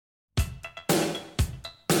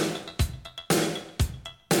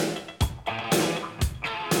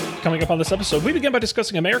Coming up on this episode, we begin by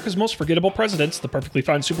discussing America's most forgettable presidents, the perfectly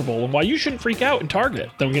fine Super Bowl, and why you shouldn't freak out and target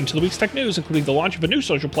it. Then we get into the week's tech news, including the launch of a new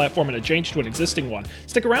social platform and a change to an existing one.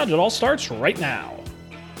 Stick around, it all starts right now.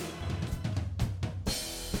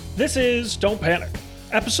 This is Don't Panic,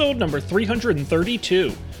 episode number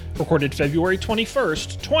 332, recorded February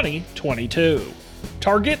 21st, 2022.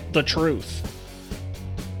 Target the truth.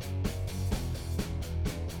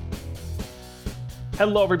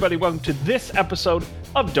 Hello, everybody. Welcome to this episode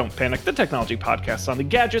of Don't Panic, the technology podcast on the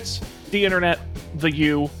gadgets, the internet, the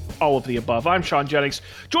you, all of the above. I'm Sean Jennings,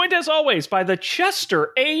 joined as always by the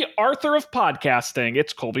Chester A. Arthur of podcasting.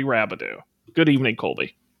 It's Colby Rabideau. Good evening,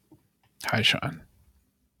 Colby. Hi, Sean.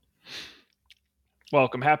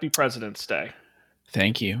 Welcome. Happy President's Day.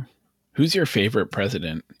 Thank you. Who's your favorite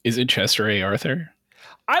president? Is it Chester A. Arthur?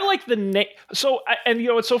 I like the name. So, and you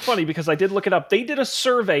know, it's so funny because I did look it up. They did a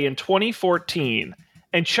survey in 2014,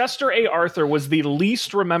 and Chester A. Arthur was the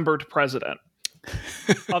least remembered president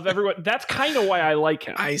of everyone. That's kind of why I like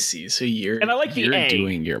him. I see. So you're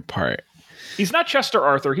doing your part. He's not Chester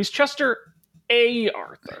Arthur. He's Chester A.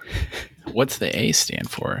 Arthur. What's the A stand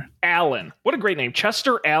for? Allen. What a great name.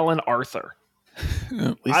 Chester Allen Arthur.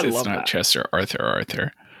 At least it's not Chester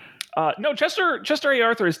Arthur. No, Chester A.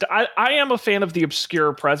 Arthur is... I am a fan of the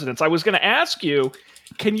obscure presidents. I was going to ask you,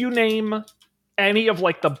 can you name any of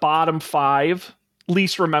like the bottom 5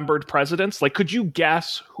 least remembered presidents? Like, could you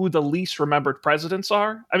guess who the least remembered presidents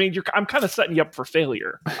are? I mean, I'm kind of setting you up for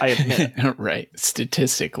failure, I admit. Right.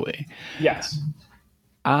 Statistically. Yes.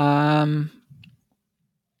 I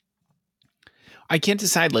can't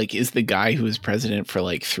decide, like, is the guy who was president for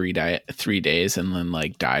like 3 days and then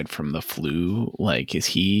like died from the flu, like, is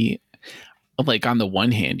he, like, on the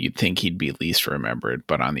one hand you'd think he'd be least remembered,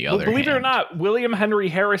 but on the other believe it or not, William Henry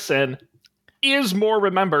Harrison is more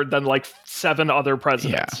remembered than like 7 other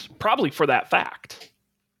presidents. Yeah. Probably for that fact.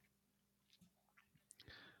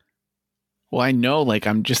 Well, I know, like,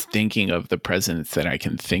 I'm just thinking of the presidents that I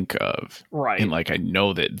can think of. Right. And like, I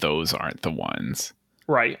know that those aren't the ones.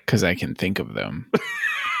 Right. Because I can think of them.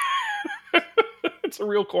 It's a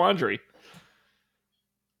real quandary.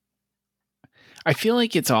 I feel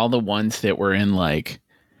like it's all the ones that were in, like,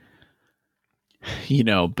 you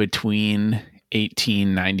know, between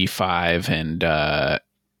 1895 and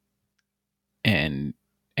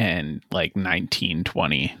like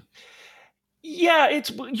 1920. Yeah,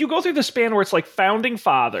 it's, you go through the span where it's like founding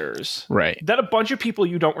fathers. Right. Then a bunch of people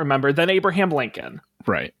you don't remember. Then Abraham Lincoln.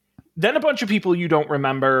 Right. Then a bunch of people you don't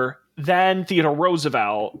remember. Then Theodore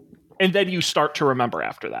Roosevelt. And then you start to remember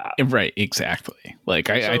after that. Right, exactly. Like,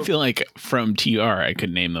 I feel like from TR, I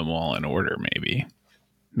could name them all in order, maybe.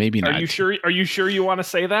 Maybe not. Are you sure you want to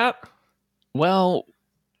say that? Well,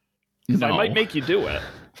 no. I might make you do it.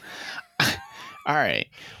 All right.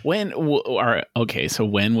 Okay, so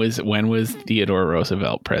when was Theodore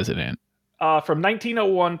Roosevelt president? From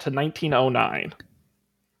 1901 to 1909.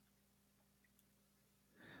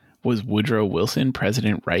 Was Woodrow Wilson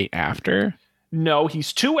president right after? No,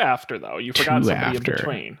 he's 2 after, though. You forgot somebody in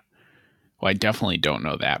between. Well, I definitely don't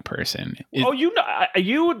know that person. They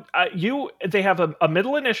have a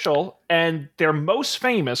middle initial, and they're most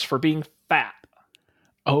famous for being fat.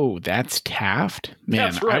 Oh, that's Taft?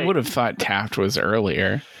 Man, that's right. I would have thought Taft was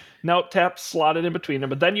earlier. No, Taft slotted in between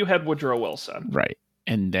them, but then you had Woodrow Wilson. Right.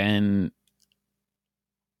 And then,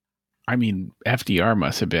 I mean, FDR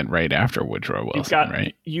must have been right after Woodrow Wilson,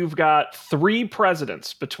 right? You've got 3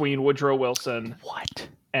 presidents between Woodrow Wilson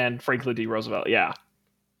and Franklin D. Roosevelt. Yeah.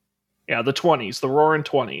 Yeah, the 20s, the roaring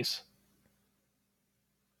 20s.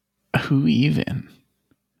 Who even?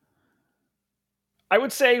 I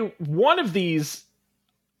would say one of these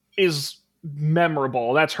is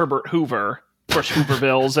memorable. That's Herbert Hoover, of course,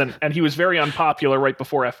 Hoovervilles, and he was very unpopular right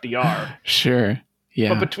before FDR. Sure, yeah.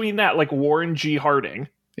 But between that, like Warren G. Harding.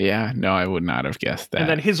 Yeah, no, I would not have guessed that. And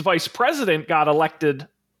then his vice president got elected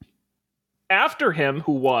after him,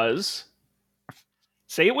 who was,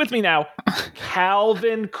 say it with me now,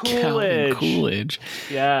 Calvin Coolidge. Calvin Coolidge.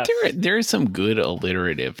 Yes. There are some good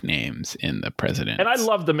alliterative names in the president. And I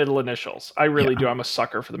love the middle initials. I really do. I'm a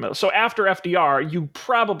sucker for the middle. So after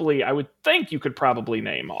FDR, I would think you could probably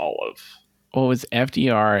name all of. Well, it was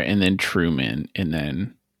FDR and then Truman and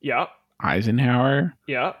then Eisenhower.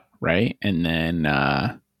 Yeah. Right? And then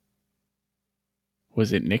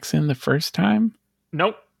was it Nixon the first time?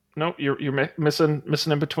 Nope, you're missing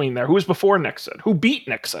in between there. Who was before Nixon? Who beat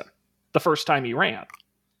Nixon the first time he ran?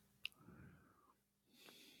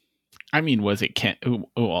 I mean, was it it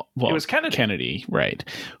was Kennedy. Kennedy, right?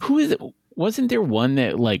 Who is it? Wasn't there one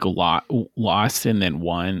that like lost and then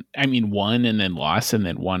won? I mean, won and then lost and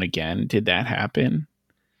then won again. Did that happen?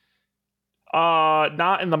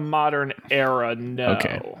 Not in the modern era, no.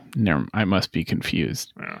 Okay. Never. I must be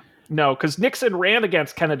confused. Yeah. No, because Nixon ran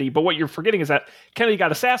against Kennedy, but what you're forgetting is that Kennedy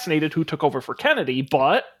got assassinated, who took over for Kennedy,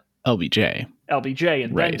 but LBJ. LBJ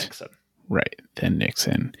and Right. then Nixon. Right. Then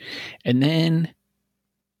Nixon. And then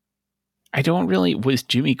I don't really, was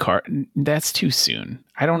Jimmy Carter, that's too soon.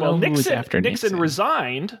 I don't know who was after Nixon. Nixon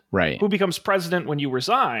resigned. Right. Who becomes president when you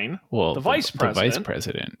resign? Well, the vice president. The vice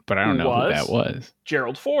president, but I don't know who that was.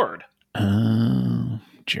 Gerald Ford. Oh,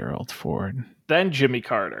 Gerald Ford. Then Jimmy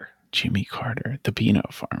Carter. Jimmy Carter, the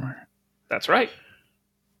peanut farmer. That's right.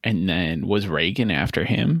 And then was Reagan after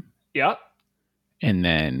him? Yep. And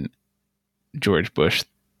then George Bush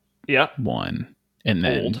won. And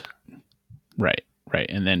then Old. Right.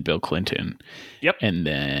 And then Bill Clinton. Yep. And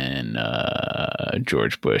then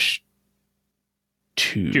George Bush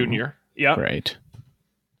Jr. Yep. Right.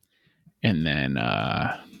 And then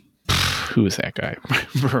who was that guy?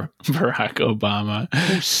 Barack Obama.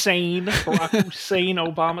 Barack Hussein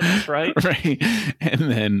Obama, that's right. Right. And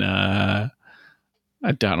then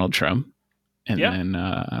Donald Trump. And then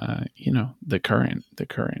the current.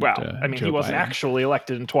 Well, I mean, Joe he wasn't Biden. actually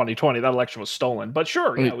elected in 2020. That election was stolen. But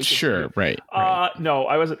sure, Right. No,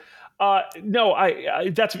 I wasn't. No,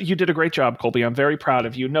 that's, you did a great job, Colby. I'm very proud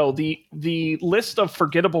of you. No, the list of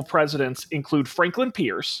forgettable presidents include Franklin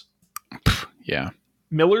Pierce. Yeah.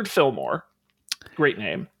 Millard Fillmore. Great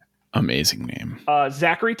name. Amazing name.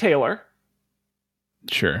 Zachary Taylor.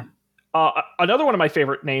 Sure. Another one of my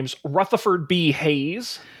favorite names, Rutherford B.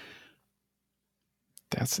 Hayes.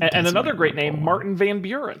 That's another great name, Martin Van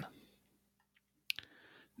Buren.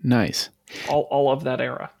 Nice. All of that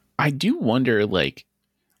era. I do wonder, like,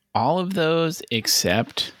 all of those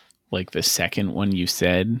except like the second one you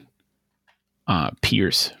said,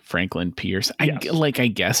 Pierce, Franklin Pierce. Yes. I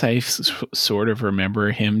guess I sort of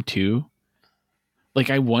remember him too. Like,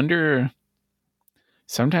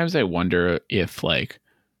 sometimes I wonder if like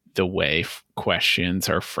the way questions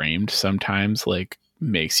are framed sometimes like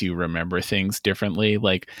makes you remember things differently.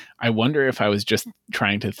 Like, I wonder if I was just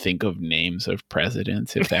trying to think of names of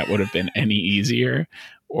presidents, if that would have been any easier,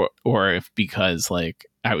 or if because like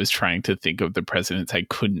I was trying to think of the presidents I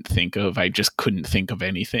couldn't think of, I just couldn't think of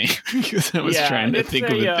anything because I was trying to think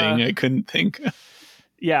of a thing I couldn't think of.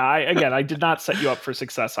 Yeah, I did not set you up for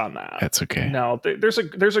success on that. That's okay. No, there's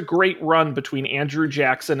a great run between Andrew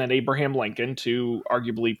Jackson and Abraham Lincoln, two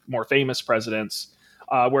arguably more famous presidents,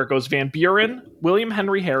 where it goes Van Buren, William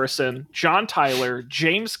Henry Harrison, John Tyler,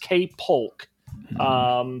 James K. Polk,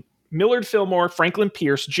 Millard Fillmore, Franklin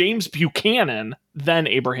Pierce, James Buchanan, then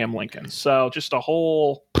Abraham Lincoln. So just a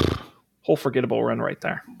whole forgettable run right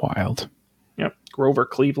there. Wild. Yep. Grover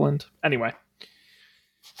Cleveland. Anyway,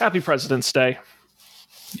 happy President's Day.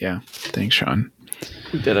 Yeah. Thanks, Sean.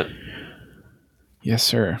 We did it. Yes,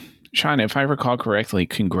 sir. Sean, if I recall correctly,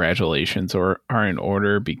 congratulations are in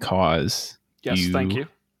order because thank you.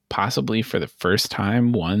 Possibly for the first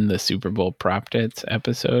time won the Super Bowl Prop Bets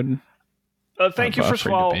episode. Thank you, first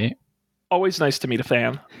of all. Debate. Always nice to meet a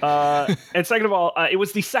fan. And second of all, it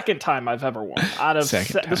was the second time I've ever won.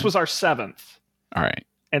 This was our seventh. All right.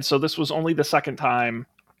 And so this was only the second time.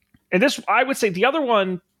 And this, I would say the other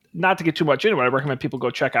one, not to get too much into it, I recommend people go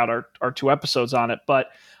check out our two episodes on it.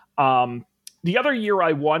 But the other year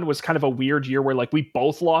I won was kind of a weird year where like we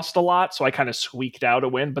both lost a lot. So I kind of squeaked out a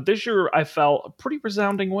win. But this year I felt a pretty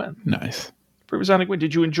resounding win. Nice. Pretty resounding win.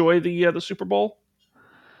 Did you enjoy the Super Bowl?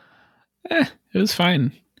 It was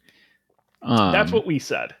fine. That's what we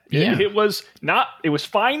said. Yeah. It was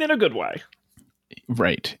fine in a good way.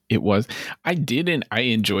 Right. It was. I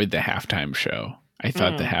enjoyed the halftime show. I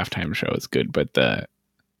thought the halftime show was good, but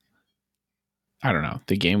I don't know.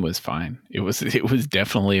 The game was fine. It was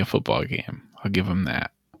definitely a football game. I'll give them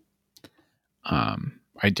that.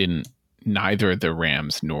 Neither the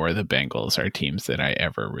Rams nor the Bengals are teams that I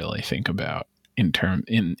ever really think about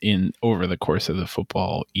in over the course of the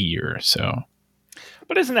football year. So,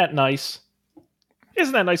 but isn't that nice?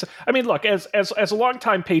 Isn't that nice? I mean, look, as a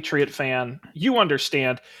longtime Patriot fan, you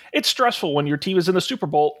understand it's stressful when your team is in the Super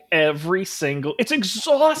Bowl it's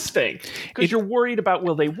exhausting because you're worried about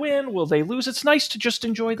will they win, will they lose? It's nice to just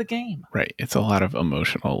enjoy the game. Right. It's a lot of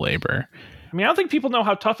emotional labor. I mean, I don't think people know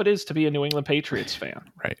how tough it is to be a New England Patriots fan.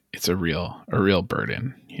 Right. It's a real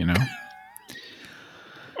burden, you know?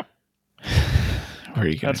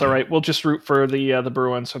 That's all right. We'll just root for the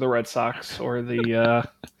Bruins or the Red Sox or the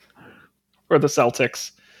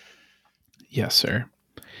Celtics. Yes, sir.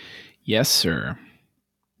 Yes, sir.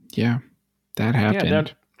 Yeah, that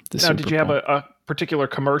happened. Yeah, now, did you have a particular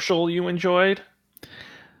commercial you enjoyed?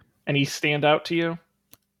 Any stand out to you?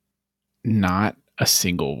 Not a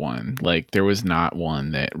single one. Like there was not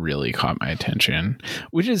one that really caught my attention,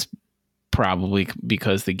 which is probably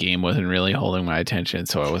because the game wasn't really holding my attention,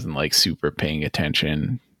 so I wasn't like super paying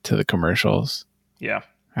attention to the commercials. Yeah.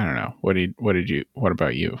 I don't know. What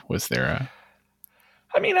about you? Was there a...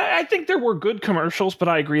 I mean, I think there were good commercials, but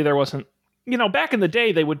I agree there wasn't. Back in the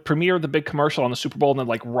day, they would premiere the big commercial on the Super Bowl and then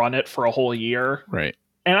like run it for a whole year. Right.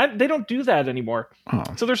 And they don't do that anymore. Oh.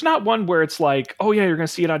 So there's not one where it's like, oh yeah, you're going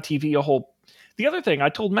to see it on TV a whole... The other thing, I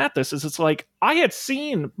told Matt this, is it's like, I had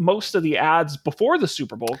seen most of the ads before the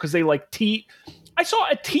Super Bowl because they like I saw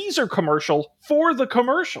a teaser commercial for the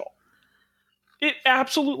commercial. It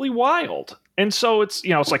absolutely wild. And so it's,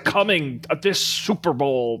 it's like coming this Super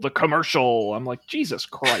Bowl, the commercial. I'm like, Jesus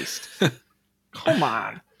Christ. Come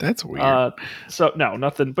on. That's weird. So no,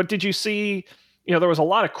 nothing. But did you see, there was a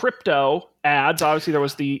lot of crypto ads. Obviously there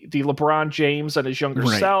was the LeBron James and his younger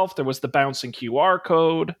self. There was the bouncing QR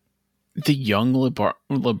code. The young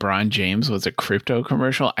LeBron James was a crypto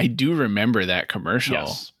commercial. I do remember that commercial.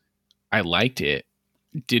 Yes. I liked it.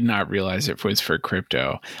 Did not realize it was for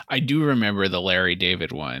crypto. I do remember the Larry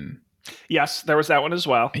David one. Yes, there was that one as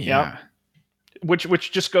well. Yeah.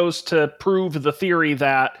 Which just goes to prove the theory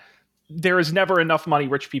that there is never enough money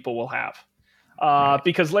rich people will have.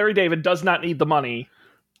 Because Larry David does not need the money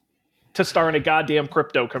to star in a goddamn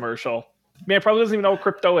crypto commercial. Man, probably doesn't even know what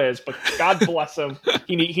crypto is, but God bless him.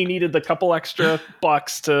 He needed the couple extra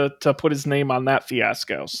bucks to put his name on that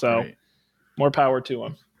fiasco. So more power to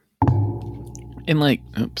him. And like,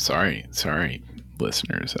 sorry,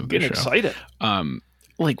 listeners of the show. Excited.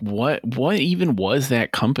 Like what even was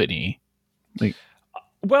that company? Like,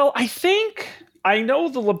 well, I know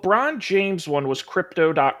the LeBron James one was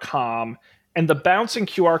crypto.com and the bouncing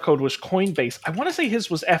QR code was Coinbase. I want to say his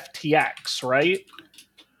was FTX, right?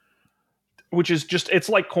 Which is it's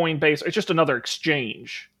like Coinbase. It's just another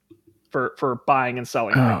exchange for buying and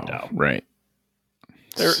selling crypto. Right.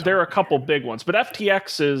 There are a couple big ones, but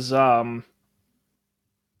FTX is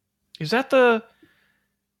that the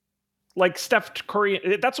like Steph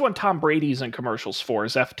Curry? That's the one Tom Brady's in commercials for,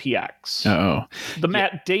 is FTX. Oh, the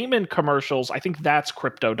Matt Damon commercials, I think that's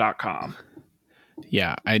crypto.com.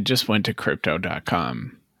 Yeah, I just went to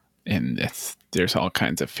crypto.com and there's all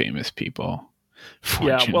kinds of famous people.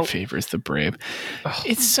 Fortune favors the brave.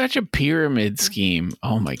 It's such a pyramid scheme.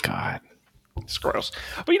 Oh my God. It's gross.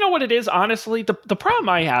 But you know what it is, honestly? The problem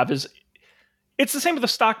I have is it's the same with the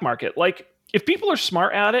stock market. Like, if people are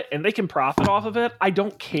smart at it and they can profit off of it, I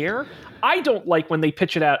don't care. I don't like when they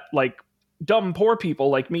pitch it at like dumb poor people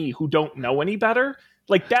like me who don't know any better.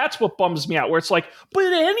 Like, that's what bums me out, where it's like, but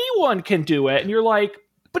anyone can do it. And you're like,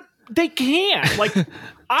 but they can't. Like,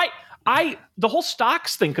 the whole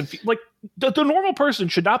stocks thing, like the normal person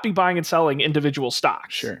should not be buying and selling individual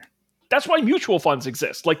stocks. Sure. That's why mutual funds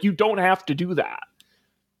exist. Like, you don't have to do that.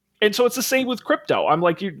 And so it's the same with crypto. I'm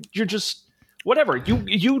like, you're just, whatever.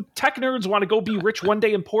 You tech nerds want to go be rich one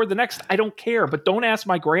day and poor the next. I don't care, but don't ask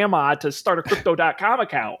my grandma to start a crypto.com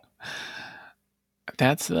account.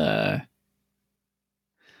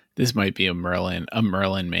 This might be a Merlin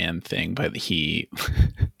Man thing, but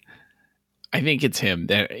I think it's him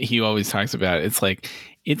that he always talks about. It's like,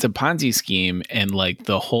 it's a Ponzi scheme, and like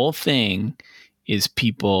the whole thing is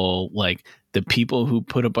people, like the people who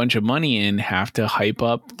put a bunch of money in have to hype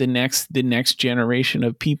up the next generation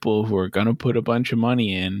of people who are going to put a bunch of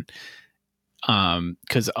money in.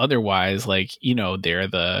 Cause otherwise, like, they're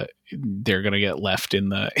going to get left in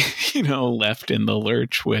the,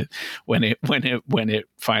 lurch with when it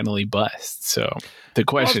finally busts. So the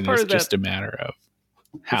question is just a matter of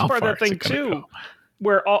how far that thing too, go.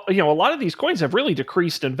 Where a lot of these coins have really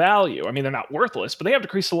decreased in value. I mean, they're not worthless, but they have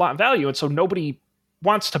decreased a lot in value. And so nobody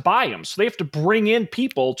wants to buy them. So they have to bring in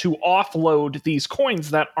people to offload these coins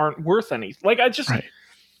that aren't worth anything. Like, I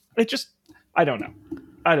don't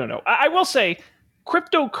know. I will say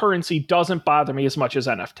cryptocurrency doesn't bother me as much as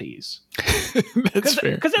NFTs. That's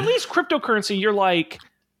fair. Because at least cryptocurrency, you're like,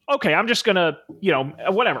 okay, I'm just going to,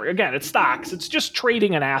 whatever. Again, it's stocks. It's just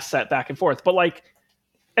trading an asset back and forth. But like,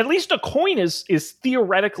 at least a coin is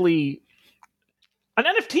theoretically, an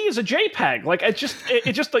NFT is a JPEG. Like, it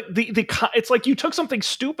just like it's like you took something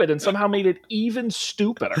stupid and somehow made it even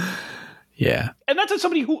stupider. Yeah. And that's as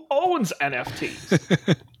somebody who owns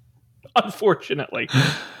NFTs. Unfortunately.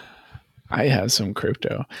 I have some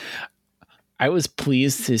crypto. I was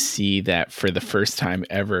pleased to see that for the first time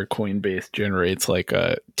ever, Coinbase generates like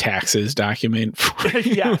a taxes document for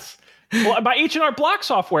you. Yes. Well, my H&R Block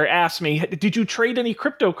software asked me, did you trade any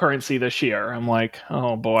cryptocurrency this year? I'm like,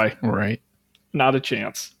 oh boy. Right. Not a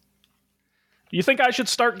chance. You think I should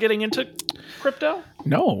start getting into crypto?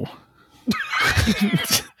 No.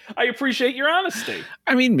 I I appreciate your honesty.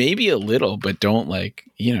 I mean, maybe a little, but don't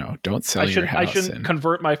don't sell your house. I shouldn't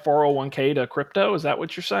convert my 401k to crypto. Is that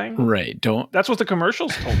what you're saying? Right. That's what the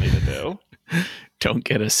commercials told me to do. Don't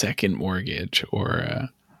get a second mortgage or.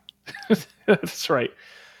 That's right.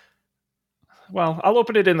 Well, I'll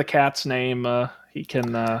open it in the cat's name. He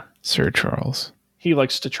can. Sir Charles. He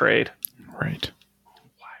likes to trade. Right.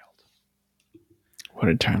 Wild. What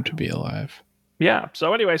a time to be alive. Yeah.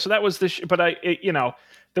 So anyway, so that was but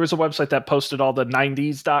there was a website that posted all the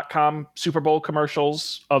 90s.com Super Bowl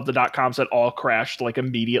commercials of the .coms that all crashed like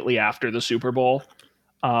immediately after the Super Bowl.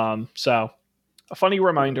 So a funny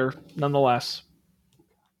reminder nonetheless.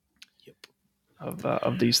 Yep.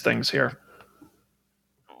 Of these things here.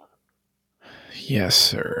 Yes,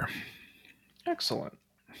 sir. Excellent.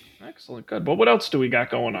 Good. Well, what else do we got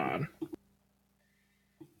going on?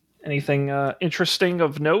 Anything interesting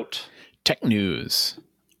of note? Tech news.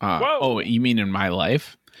 Oh, you mean in my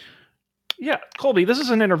life? Yeah, Colby, this is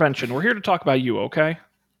an intervention. We're here to talk about you, okay?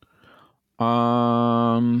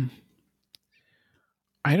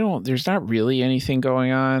 There's not really anything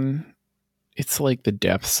going on. It's like the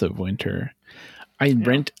depths of winter. I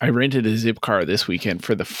rented a Zipcar this weekend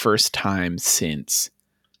for the first time since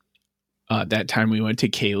that time we went to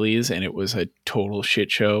Kaylee's, and it was a total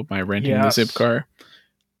shit show by renting the Zipcar.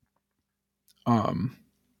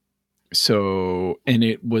 So, and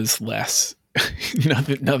it was less,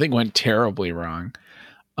 nothing went terribly wrong.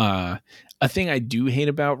 A thing I do hate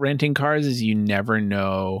about renting cars is you never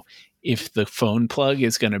know if the phone plug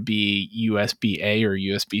is going to be USB-A or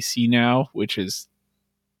USB-C now, which is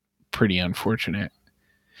pretty unfortunate.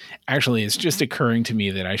 Actually, it's just occurring to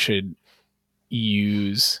me that I should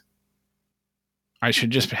just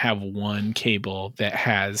have one cable that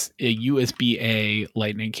has a USB-A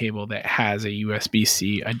lightning cable that has a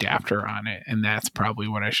USB-C adapter on it. And that's probably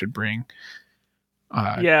what I should bring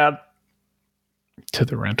to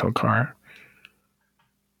the rental car.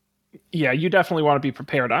 Yeah, you definitely want to be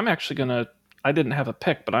prepared. I didn't have a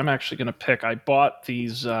pick, but I'm actually going to pick. I bought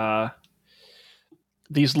these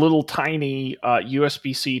little tiny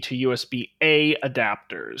USB-C to USB-A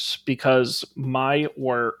adapters because my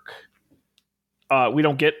work... we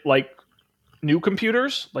don't get like new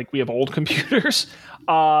computers, like we have old computers.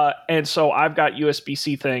 And so I've got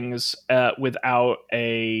USB-C things so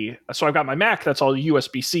I've got my Mac that's all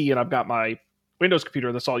USB-C and I've got my Windows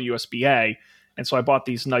computer that's all USB-A. And so I bought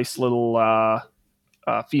these nice little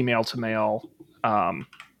female to male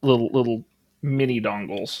little mini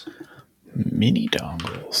dongles. Mini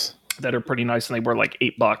dongles. That are pretty nice, and they were like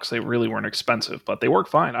 $8. They really weren't expensive, but they work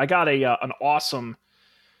fine. I got an awesome...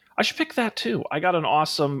 I should pick that too. I got an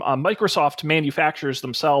awesome... Microsoft manufactures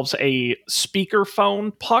themselves a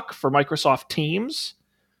speakerphone puck for Microsoft Teams.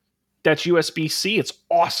 That's USB-C. It's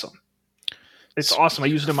awesome. It's awesome. I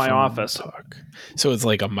used it in my office. Puck. So it's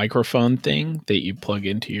like a microphone thing that you plug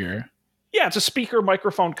into your... Yeah, it's a speaker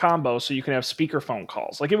microphone combo, so you can have speakerphone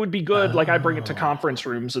calls. Like, it would be good, like I bring it to conference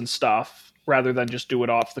rooms and stuff, rather than just do it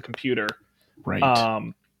off the computer.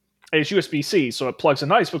 Right. It's USB-C, so it plugs in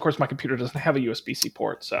nice, but of course my computer doesn't have a USB-C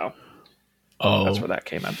port, so that's where that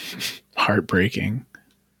came in. Heartbreaking.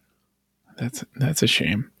 That's a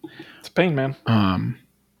shame. It's a pain, man.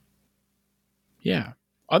 Yeah.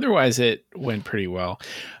 Otherwise, it went pretty well.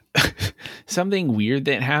 Something weird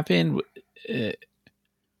that happened...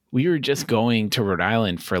 we were just going to Rhode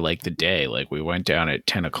Island for like the day. Like we went down at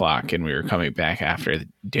 10 o'clock and we were coming back after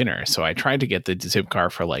dinner. So I tried to get the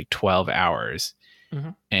Zipcar for like 12 hours. Mm-hmm.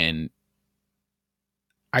 And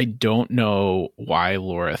I don't know why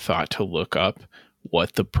Laura thought to look up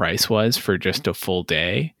what the price was for just a full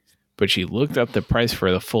day, but she looked up the price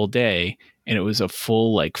for the full day and it was a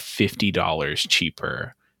full like $50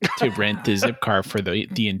 cheaper to rent the Zipcar for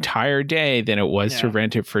the entire day than it was to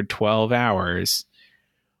rent it for 12 hours.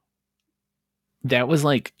 That was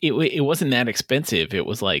like, it wasn't that expensive. It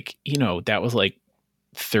was like, that was like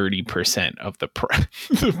 30% of the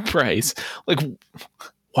price. Like,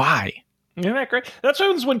 why? Isn't that great? That's what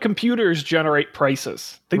happens when computers generate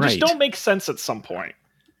prices. They just don't make sense at some point.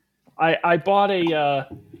 I bought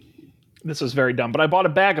this is very dumb, but I bought a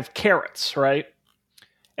bag of carrots, right?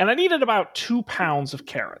 And I needed about 2 pounds of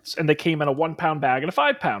carrots. And they came in a 1 pound bag and a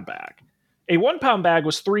 5 pound bag. A 1 pound bag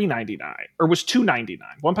was $3.99 or was $2.99.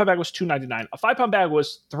 1 pound bag was $2.99. A 5 pound bag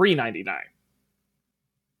was $3.99.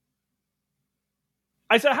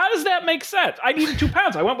 I said, how does that make sense? I needed 2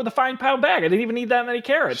 pounds. I went with a 5 pound bag. I didn't even need that many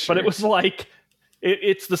carrots, but it was like,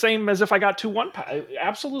 it's the same as if I got 2 1 pound.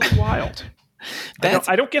 Absolutely wild.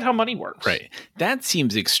 I don't get how money works. Right. That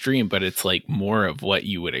seems extreme, but it's like more of what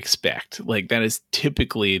you would expect. Like that is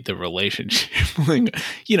typically the relationship. Like,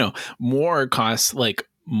 more costs, like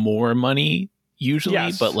more money usually,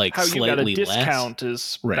 Yes, but like how slightly you got a less. discount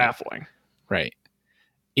is Right. baffling. Right.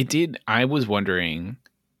 It did. I was wondering,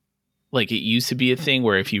 like, it used to be a thing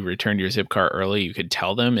where if you returned your Zipcar early, you could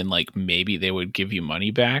tell them and like maybe they would give you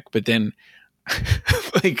money back. But then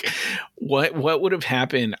like what would have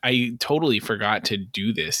happened? I totally forgot to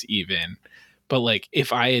do this even. But like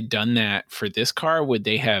if I had done that for this car, would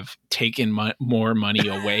they have taken more money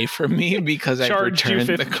away from me because I returned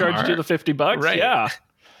the car? Charged you the $50? Right. Yeah.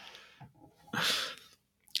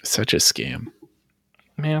 Such a scam.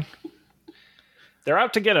 Man. They're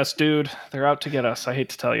out to get us, dude. They're out to get us. I hate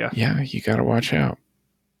to tell you. Yeah, you got to watch out.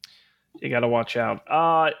 You got to watch out.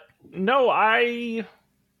 No, I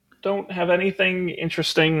don't have anything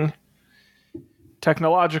interesting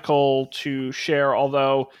technological to share,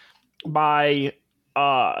 although I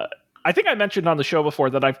think I mentioned on the show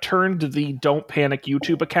before that I've turned the Don't Panic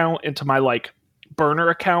YouTube account into my like burner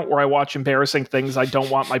account where I watch embarrassing things I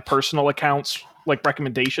don't want my personal accounts like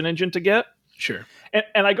recommendation engine to get. Sure.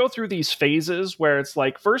 And I go through these phases where it's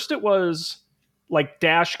like, first it was like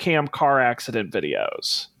dash cam car accident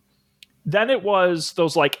videos. Then it was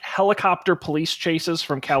those like helicopter police chases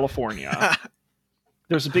from California.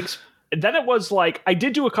 There's a big... Then it was like, I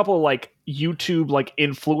did do a couple of like YouTube like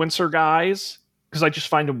influencer guys because I just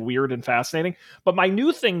find them weird and fascinating. But my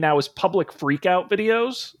new thing now is public freakout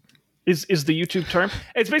videos is the YouTube term.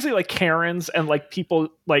 It's basically like Karens and like people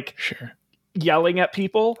like Sure. yelling at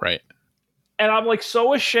people. Right. And I'm like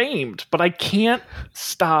so ashamed, but I can't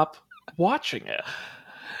stop watching it.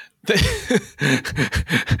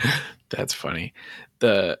 That's funny.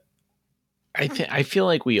 I feel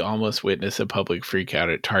like we almost witnessed a public freak out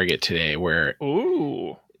at Target today where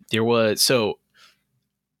there was, so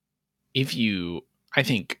I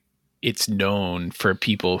think it's known for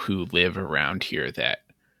people who live around here that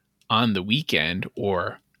on the weekend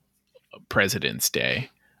or President's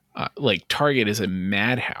Day, like Target is a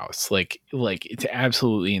madhouse. Like it's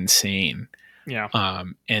absolutely insane. Yeah.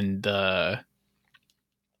 And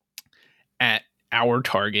at our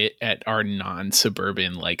Target, at our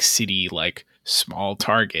non-suburban like city like small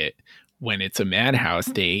Target, when it's a madhouse,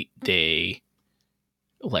 they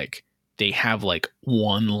have like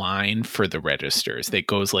one line for the registers that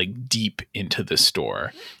goes like deep into the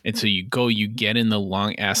store. And so you get in the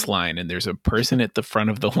long ass line and there's a person at the front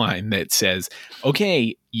of the line that says,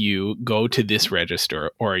 okay, you go to this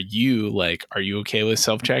register, or are you okay with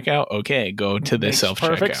self-checkout? Okay, go to the self-checkout.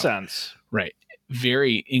 Perfect sense. Right.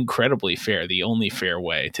 Very incredibly fair. The only fair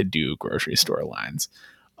way to do grocery store lines.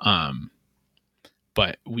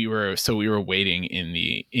 But we were waiting in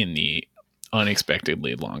the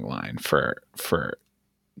unexpectedly long line for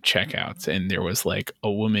checkouts, and there was like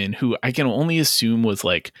a woman who I can only assume was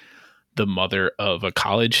like the mother of a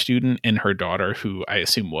college student and her daughter, who I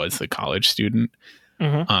assume was the college student,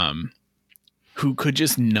 who could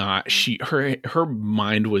just not, her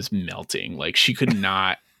mind was melting. Like she could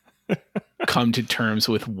not come to terms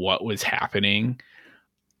with what was happening.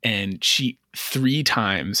 And she 3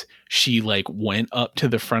 times she like went up to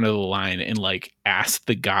the front of the line and like asked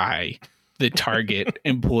the guy, the Target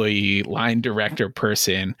employee, line director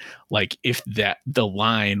person, like if that the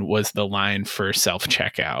line was the line for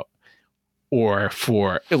self-checkout or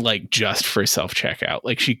for like just for self-checkout.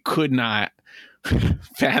 Like she could not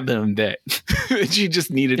fathom that she just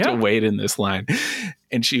needed to wait in this line.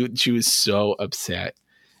 And she was so upset.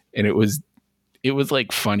 And it was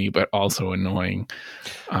like funny, but also annoying.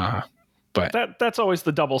 But that's always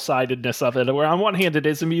the double-sidedness of it, where on one hand it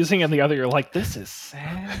is amusing, and the other you're like, this is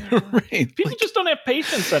sad. Right. People just don't have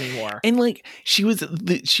patience anymore. And like she was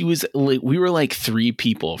like, we were like 3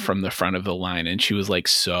 people from the front of the line, and she was like,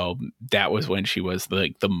 so that was when she was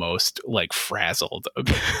like the most like frazzled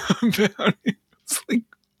about it. It's like,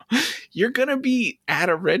 you're gonna be at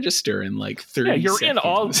a register in like 30 Yeah, you're seconds. in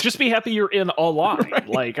all. Just be happy you're in a line. Right.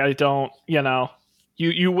 Like I don't,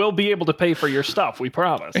 you will be able to pay for your stuff. We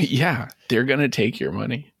promise. Yeah, they're gonna take your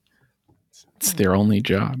money. It's their only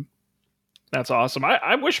job. That's awesome.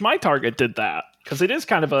 I wish my Target did that, because it is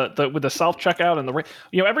kind of with the self checkout and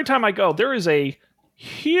the every time I go, there is a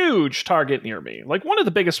huge Target near me, like one of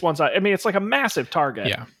the biggest ones. I mean, it's like a massive Target.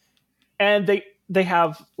 Yeah, and they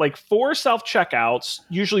have like 4 self checkouts,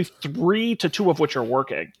 usually 3 to 2 of which are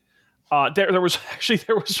working. There was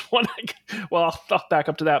one. Well, I'll back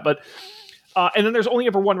up to that, but. And then there's only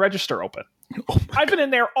ever one register open. I've been in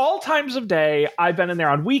there all times of day. I've been in there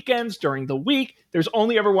on weekends, during the week. There's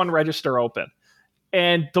only ever one register open.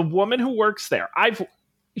 And the woman who works there,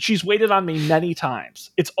 she's waited on me many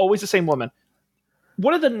times. It's always the same woman.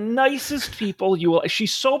 One of the nicest people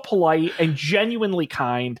she's so polite and genuinely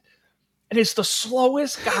kind. And it's the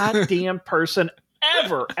slowest goddamn person.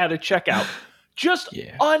 ever at a checkout. Just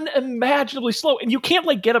Yeah. unimaginably slow. And you can't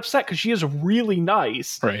like get upset because she is really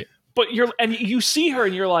nice. Right. But you see her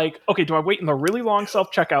and you're like, okay, do I wait in the really long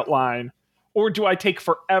self-checkout line or do I take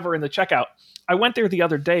forever in the checkout? I went there the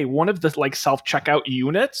other day. One of the like self-checkout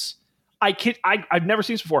units, I've never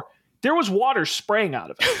seen this before. There was water spraying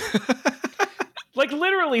out of it. Like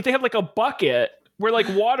literally they had like a bucket where like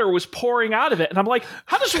water was pouring out of it. And I'm like,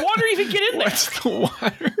 how does water even get in there? What's the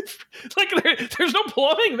water? Like there's no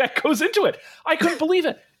plumbing that goes into it. I couldn't believe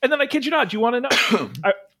it. And then I kid you not, do you want to know?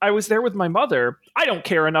 I was there with my mother. I don't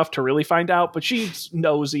care enough to really find out, but she's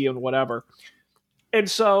nosy and whatever. And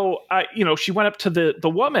so she went up to the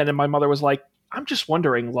woman and my mother was like, I'm just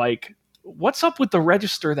wondering, like, what's up with the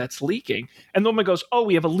register that's leaking? And the woman goes, oh,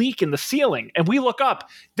 we have a leak in the ceiling. And we look up.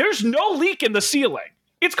 There's no leak in the ceiling.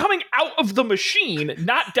 It's coming out of the machine,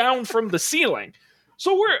 not down from the ceiling.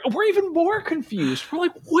 So we're even more confused. We're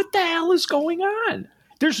like, what the hell is going on?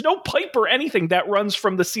 There's no pipe or anything that runs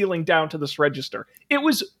from the ceiling down to this register. It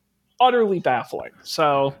was utterly baffling.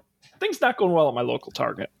 So things not going well at my local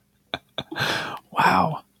Target.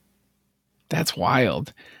 Wow. That's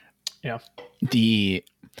wild. Yeah.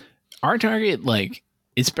 Our Target, like,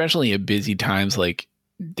 especially at busy times, like,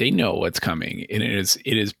 they know what's coming. And it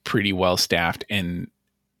is pretty well staffed, and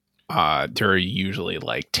there are usually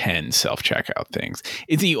like 10 self-checkout things.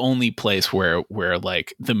 It's the only place where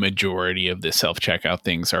like the majority of the self-checkout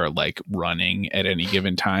things are like running at any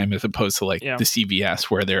given time, as opposed to like the CVS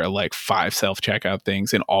where there are like 5 self-checkout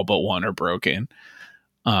things and all but one are broken.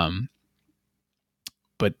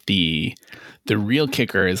 But the real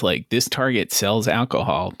kicker is like this Target sells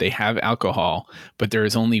alcohol. They have alcohol, but there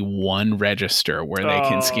is only one register where they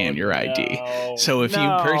can scan your ID. So if you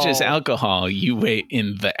purchase alcohol, you wait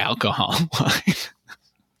in the alcohol line.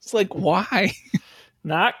 It's like, why?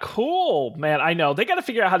 Not cool, man. I know. They got to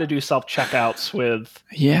figure out how to do self-checkouts with...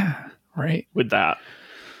 Yeah, right. With that.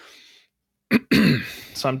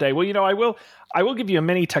 Someday. Well, I will give you a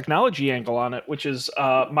mini technology angle on it, which is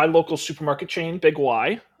my local supermarket chain, Big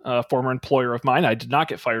Y, a former employer of mine. I did not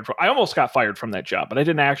get fired from. I almost got fired from that job, but I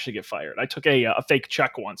didn't actually get fired. I took a fake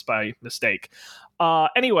check once by mistake.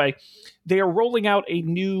 Anyway, they are rolling out a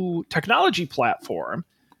new technology platform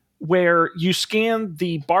where you scan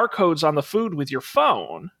the barcodes on the food with your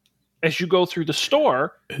phone as you go through the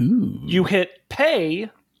store. Ooh. You hit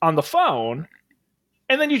pay on the phone,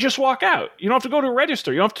 and then you just walk out. You don't have to go to a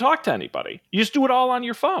register. You don't have to talk to anybody. You just do it all on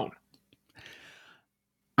your phone.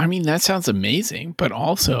 I mean, that sounds amazing, but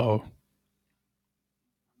also,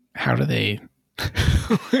 how do they...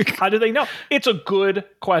 How do they know? It's a good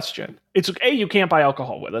question. You can't buy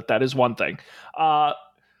alcohol with it. That is one thing. But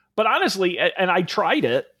honestly, and I tried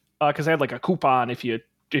it because I had like a coupon if you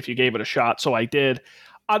gave it a shot. So I did.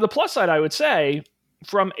 On the plus side, I would say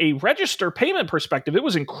from a register payment perspective, it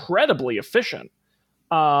was incredibly efficient.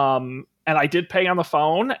 And I did pay on the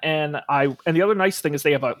phone, and the other nice thing is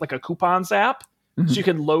they have a coupons app. Mm-hmm. So you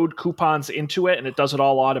can load coupons into it and it does it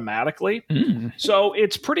all automatically. Mm. So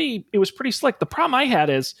it was pretty slick. The problem I had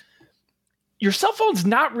is your cell phone's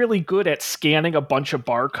not really good at scanning a bunch of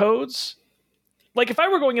barcodes. Like if I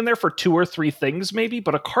were going in there for 2 or 3 things maybe,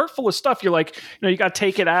 but a cart full of stuff, you're like, you got to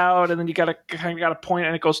take it out and then you got to point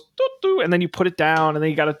and it goes doo doo, and then you put it down and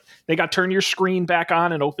then they got to turn your screen back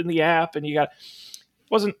on and open the app, and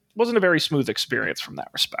wasn't a very smooth experience from that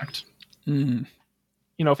respect. Mm.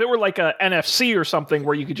 If it were like a NFC or something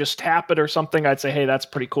where you could just tap it or something, I'd say, hey, that's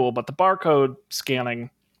pretty cool. But the barcode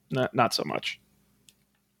scanning, not so much.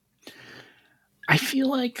 I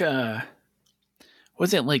feel like,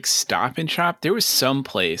 was it like Stop and Shop? There was some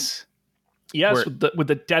place. Yes, with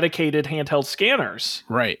the dedicated handheld scanners.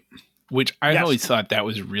 Right. Which I always thought that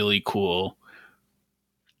was really cool.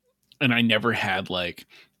 And I never had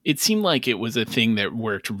it seemed like it was a thing that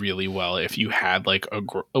worked really well if you had like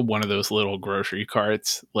one of those little grocery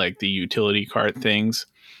carts, like the utility cart things.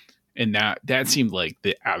 And that seemed like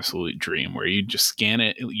the absolute dream, where you just scan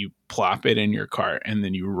it, you plop it in your cart, and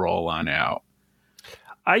then you roll on out.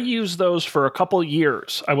 I used those for a couple of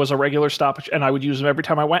years. I was a regular stoppage, and I would use them every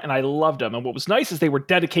time I went, and I loved them. And what was nice is they were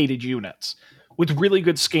dedicated units with really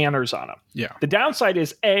good scanners on them. Yeah. The downside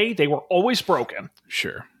is, they were always broken.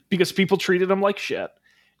 Sure. Because people treated them like shit.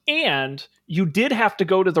 And you did have to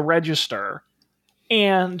go to the register,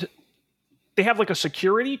 and they have like a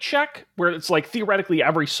security check where it's like theoretically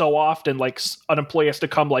every so often, like an employee has to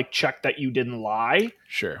come like check that you didn't lie.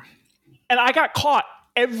 Sure. And I got caught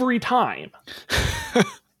every time.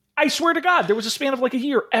 I swear to God, there was a span of like a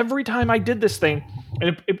year. Every time I did this thing,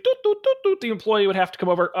 and the employee would have to come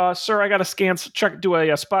over. Sir, I got to do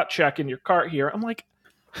a spot check in your cart here. I'm like,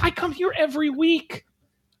 I come here every week.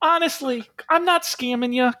 honestly, I'm not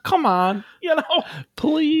scamming you. Come on,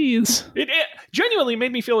 Please. it genuinely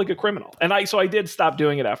made me feel like a criminal, and I did stop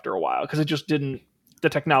doing it after a while because it just didn't. The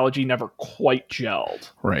technology never quite gelled.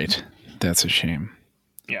 Right. That's a shame.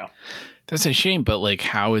 Yeah. That's a shame, but like,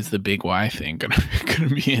 how is the big Y thing gonna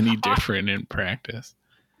be any different in practice?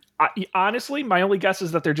 Honestly, my only guess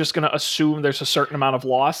is that they're just going to assume there's a certain amount of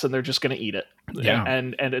loss and they're just going to eat it. Yeah.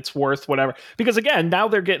 And it's worth whatever. Because again, now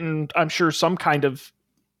they're getting, I'm sure, some kind of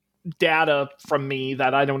data from me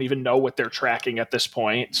that I don't even know what they're tracking at this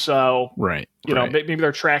point. So, right. Maybe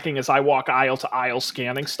they're tracking as I walk aisle to aisle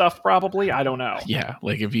scanning stuff, probably. I don't know. Yeah.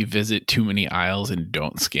 Like if you visit too many aisles and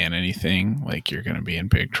don't scan anything, like you're going to be in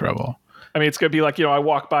big trouble. I mean, it's going to be like, I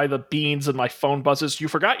walk by the beans and my phone buzzes. You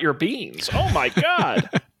forgot your beans. Oh my God.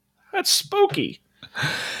 That's spooky.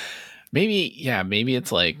 Maybe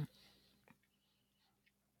it's like,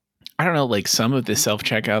 I don't know, like some of the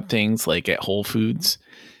self-checkout things like at Whole Foods,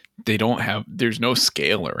 there's no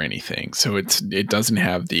scale or anything. So it doesn't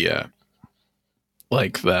have the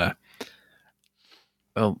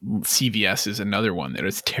CVS is another one that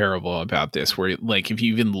is terrible about this, where like if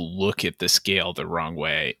you even look at the scale the wrong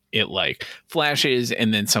way, it like flashes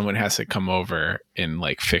and then someone has to come over and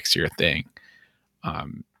like fix your thing.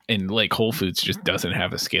 And like Whole Foods just doesn't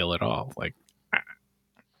have a scale at all. Like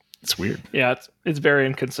it's weird. Yeah, it's very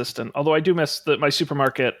inconsistent. Although I do miss my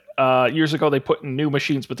supermarket. Years ago, they put in new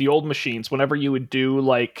machines, but the old machines, whenever you would do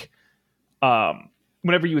like,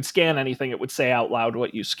 whenever you would scan anything, it would say out loud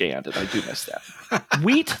what you scanned, and I do miss that.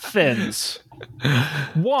 Wheat Thins,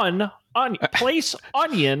 place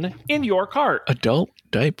onion in your cart. Adult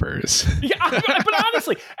diapers. Yeah, but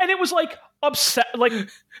honestly, and it was like upset, like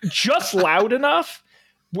just loud enough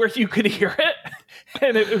where you could hear it,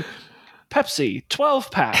 and it. Pepsi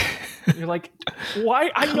 12-pack. You're like, why?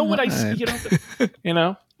 I know what I see,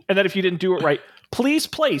 and then if you didn't do it right, please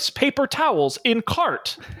place paper towels in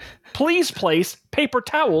cart. Please place paper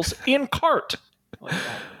towels in cart. Like,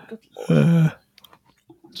 good Lord.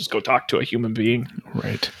 Just go talk to a human being.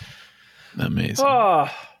 Right. Amazing. Well,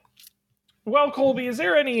 Colby, is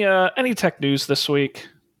there any tech news this week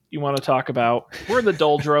you want to talk about? We're in the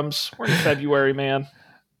doldrums. We're in February, man.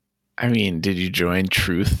 I mean, did you join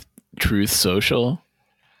Truth Social?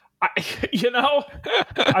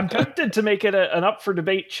 I'm tempted to make it an up for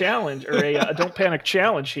debate challenge or a don't panic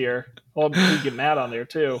challenge here. Well, we get Matt on there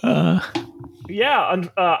too. I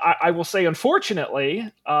will say,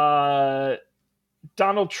 unfortunately, Donald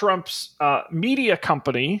Trump's media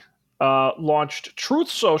company launched Truth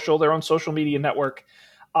Social, their own social media network.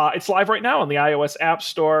 It's live right now on the iOS App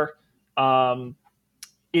Store.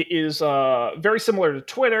 It is very similar to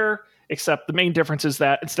Twitter, except the main difference is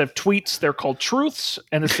that instead of tweets, they're called truths,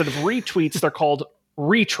 and instead of retweets, they're called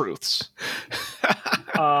retruths.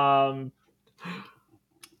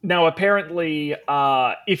 Now, apparently,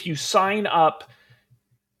 if you sign up,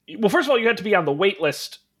 well, first of all, you had to be on the wait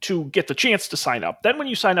list to get the chance to sign up. Then when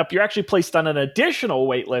you sign up, you're actually placed on an additional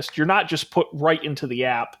wait list. You're not just put right into the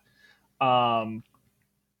app. The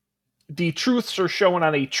truths are shown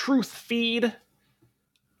on a truth feed.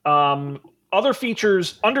 Other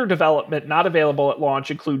features under development, not available at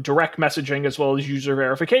launch, include direct messaging as well as user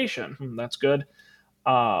verification. That's good.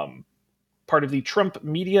 Part of the Trump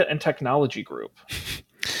Media and Technology Group.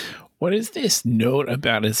 What is this note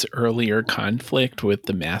about his earlier conflict with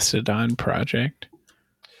the Mastodon project?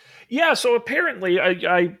 Yeah, so apparently,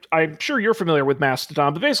 I'm sure you're familiar with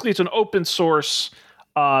Mastodon, but basically it's an open source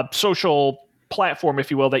social platform,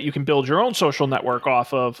 if you will, that you can build your own social network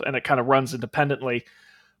off of, and it kind of runs independently.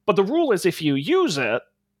 But the rule is if you use that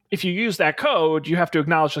code, you have to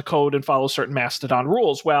acknowledge the code and follow certain Mastodon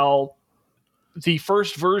rules. Well, the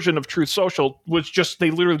first version of Truth Social was they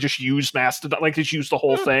literally just used Mastodon, like just used the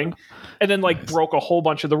whole thing, and then broke a whole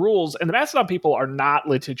bunch of the rules. And the Mastodon people are not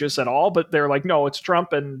litigious at all, but they're like, no, it's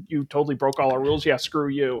Trump and you totally broke all our rules. Yeah, screw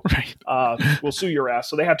you. Right. We'll sue your ass.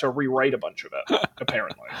 So they had to rewrite a bunch of it,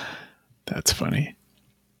 apparently. That's funny.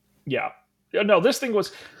 Yeah. No, this thing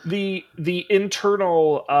was the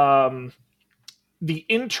internal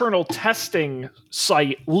testing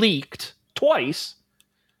site leaked twice,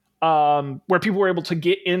 where people were able to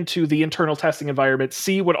get into the internal testing environment,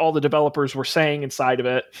 see what all the developers were saying inside of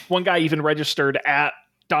it. One guy even registered at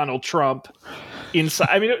Donald Trump inside.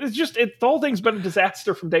 I mean, the whole thing's been a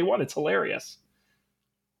disaster from day one. It's hilarious.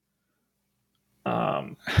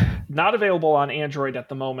 Not available on Android at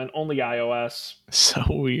the moment, only iOS. So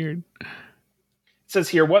weird. It says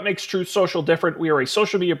here, what makes Truth Social different? We are a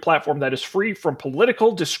social media platform that is free from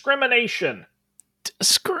political discrimination.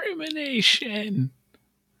 Discrimination.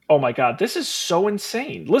 Oh my God, this is so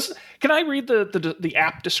insane. Listen, can I read the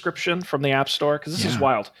app description from the App Store? Because this is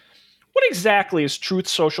wild. What exactly is Truth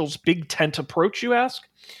Social's big tent approach, you ask?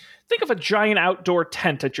 Think of a giant outdoor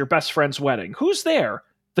tent at your best friend's wedding. Who's there?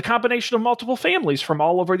 The combination of multiple families from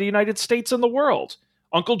all over the United States and the world.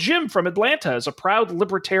 Uncle Jim from Atlanta is a proud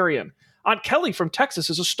libertarian. Aunt Kelly from Texas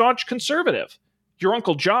is a staunch conservative. Your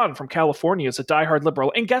Uncle John from California is a diehard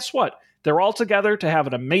liberal. And guess what? They're all together to have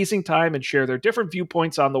an amazing time and share their different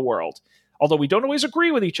viewpoints on the world. Although we don't always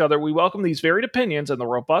agree with each other, we welcome these varied opinions and the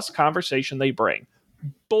robust conversation they bring.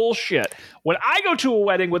 Bullshit. When I go to a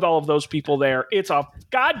wedding with all of those people there, it's a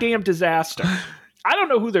goddamn disaster. I don't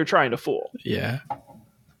know who they're trying to fool. Yeah.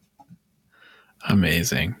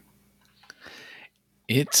 Amazing.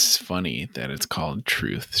 It's funny that it's called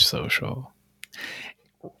Truth Social.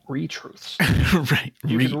 Retruths. Right.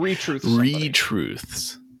 You can retruth somebody.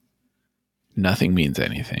 Retruths. Nothing means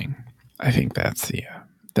anything. I think that's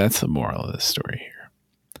the moral of the story here.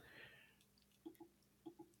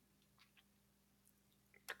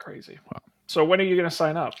 Crazy. Wow. So when are you going to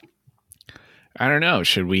sign up? I don't know.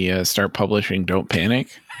 Should we start publishing Don't Panic?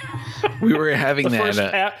 We were having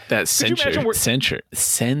that censorship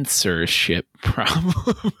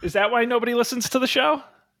problem. Is that why nobody listens to the show?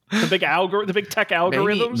 The big tech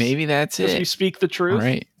algorithms? Maybe that's it. If you speak the truth.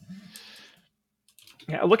 Right.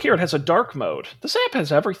 Yeah, look here. It has a dark mode. This app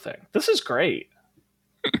has everything. This is great.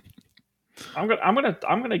 I'm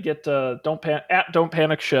gonna get Don't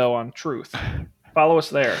Panic Show on Truth. Follow us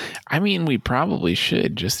there. I mean, we probably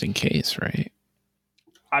should, just in case, right?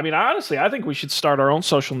 I mean, honestly, I think we should start our own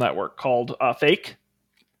social network called Fake.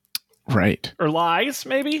 Right. Or Lies,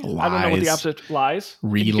 maybe? Lies. I don't know what the opposite Lies.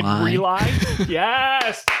 Relie. Relie?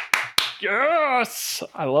 Yes! Yes!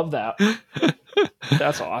 I love that.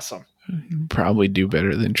 That's awesome. Probably do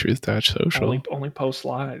better than Truth.social. Only post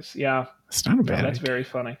lies. Yeah. It's not a bad That's idea. very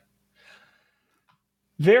funny.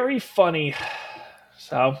 Very funny.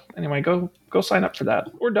 So anyway, go sign up for that.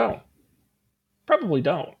 Or don't. Probably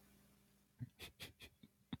don't.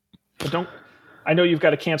 But don't. I know you've got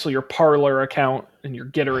to cancel your Parler account and your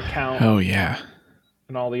Getter account. Oh, yeah.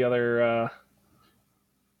 And all the other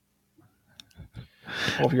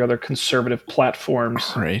all of your other conservative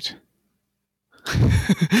platforms. Right.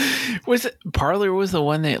 Was it Parler was the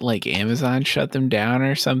one that like Amazon shut them down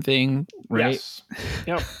or something, right? Yes.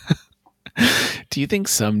 Yep. Do you think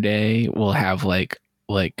someday we'll have like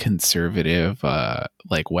conservative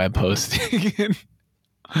like web hosting?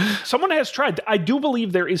 Someone has tried. I do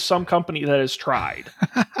believe there is some company that has tried.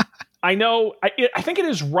 I know. I think it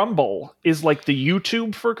is Rumble is like the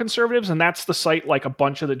YouTube for conservatives, and that's the site like a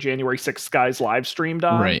bunch of the January 6th guys live streamed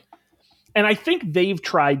on. Right. And I think they've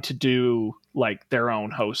tried to do like their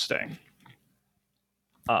own hosting.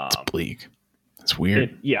 It's bleak. It's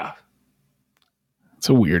weird. Yeah. It's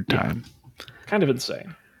a weird time. Yeah. Kind of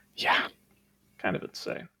insane. Yeah. Kind of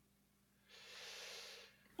insane.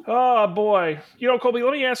 Oh, boy. You know, Colby,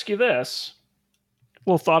 let me ask you this.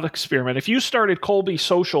 Little thought experiment. If you started Colby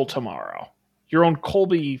Social tomorrow, your own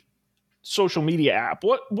Colby social media app,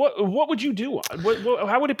 what would you do on?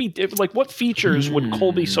 How would it be? Like, what features would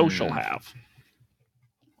Colby Social have?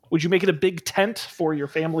 Would you make it a big tent for your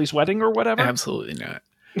family's wedding or whatever? Absolutely not.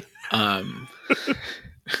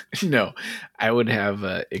 No, I would have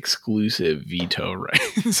exclusive veto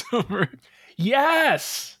rights over.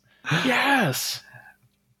 Yes. Yes.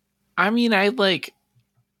 I mean, I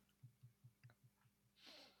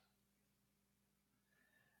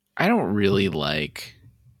don't really like.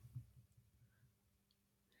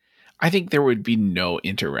 I think there would be no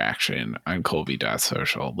interaction on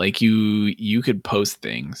Colby.social. Like you could post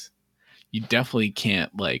things. You definitely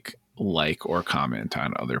can't like or comment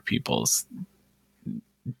on other people's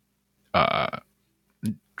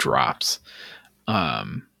drops.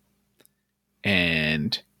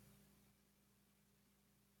 And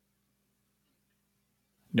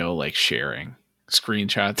no like sharing.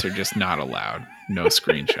 Screenshots are just not allowed. No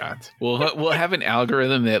screenshots. We'll have an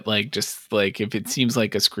algorithm that like just like if it seems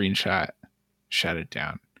like a screenshot, shut it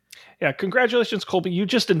down. Yeah, congratulations, Colby. You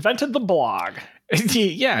just invented the blog.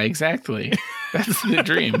 Yeah, exactly. That's the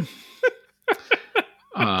dream.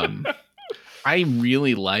 I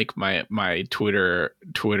really like my Twitter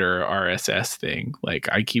RSS thing. Like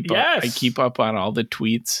I keep up on all the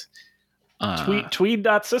tweets.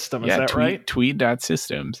 Tweed.system, is that right?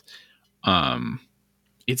 Tweed.systems.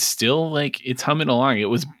 It's still like it's humming along. It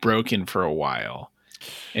was broken for a while,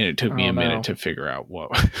 and it took me a minute to figure out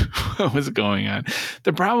what was going on.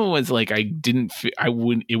 The problem was like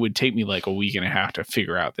it would take me like a week and a half to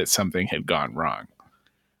figure out that something had gone wrong.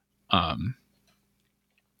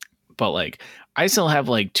 but like I still have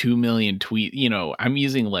like 2 million tweet. You know, I'm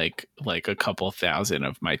using like a couple thousand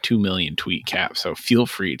of my 2 million tweet cap. So feel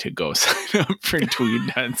free to go sign up for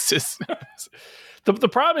Tweet.Systems. The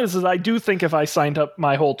problem is I do think if I signed up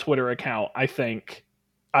my whole Twitter account, I think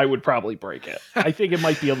I would probably break it. I think it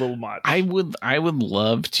might be a little much. I would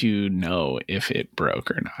love to know if it broke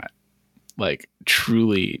or not. Like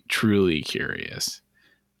truly curious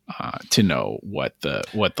to know what the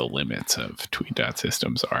limits of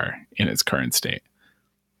Tweet.Systems are in its current state.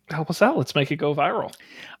 Help us out. Let's make it go viral.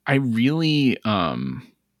 I really want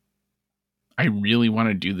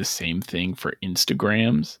to do the same thing for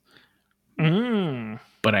Instagrams.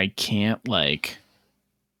 But I can't, like,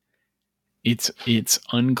 it's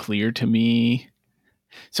unclear to me.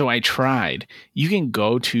 So I tried. You can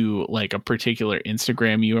go to like a particular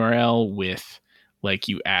Instagram URL with like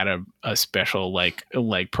you add a special like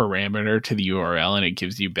parameter to the URL and it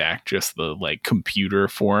gives you back just the like computer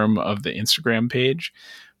form of the Instagram page.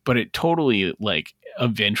 But it totally like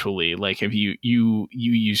eventually, like if you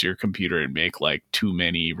use your computer and make like too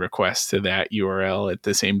many requests to that URL at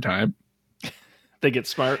the same time, they get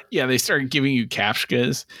smart. Yeah, they start giving you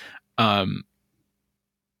captchas. But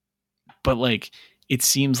like it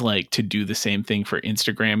seems like to do the same thing for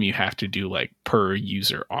Instagram, you have to do like per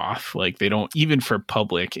user auth. Like they don't, even for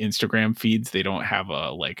public Instagram feeds, they don't have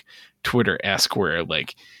a like Twitter-esque where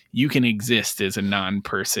like you can exist as a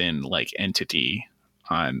non-person like entity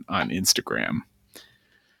on Instagram,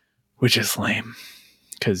 which is lame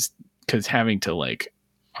because having to like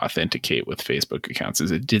authenticate with Facebook accounts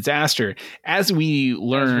is a disaster, as we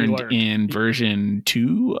learned in version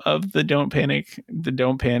 2 of the Don't Panic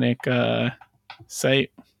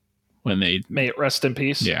site, when they may it rest in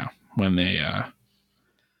peace. Yeah, when they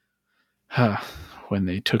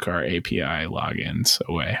took our API logins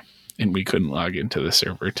away and we couldn't log into the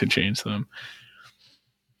server to change them.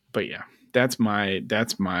 But yeah, that's my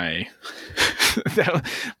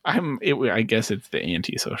I guess it's the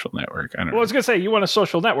anti-social network. I don't know. I was gonna say you want a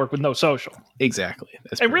social network with no social. Exactly.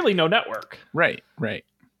 And really no network. Right.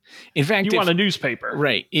 In fact, you want a newspaper.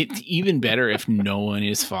 Right. It's even better if no one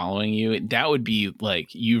is following you. That would be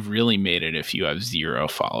like, you've really made it if you have 0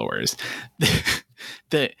 followers.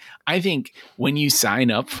 I think when you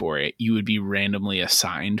sign up for it, you would be randomly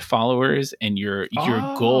assigned followers and your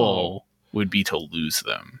goal would be to lose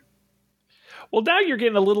them. Well, now you're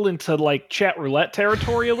getting a little into like chat roulette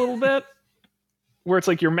territory a little bit, where it's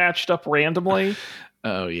like you're matched up randomly.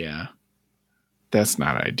 Oh, yeah. That's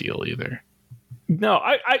not ideal either. No,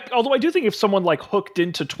 although I do think if someone like hooked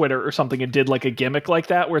into Twitter or something and did like a gimmick like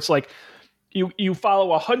that, where it's like you follow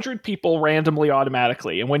 100 people randomly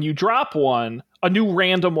automatically, and when you drop one, a new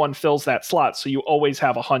random one fills that slot, so you always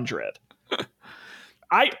have 100.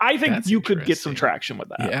 I think that's you could get some traction with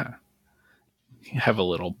that. Yeah. You have a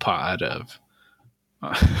little pod of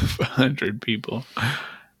 100 people.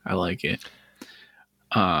 I like it.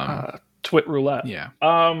 Twit roulette. Yeah.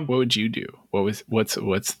 What would you do? What's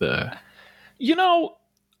the... You know,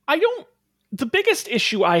 the biggest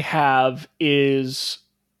issue I have is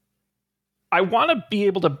I want to be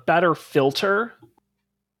able to better filter.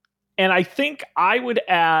 And I think I would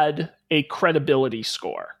add a credibility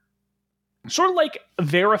score. Sort of like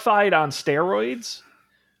verified on steroids,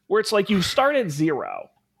 where it's like you start at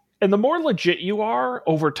 0. And the more legit you are,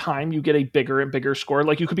 over time, you get a bigger and bigger score.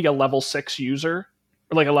 Like you could be a level 6 user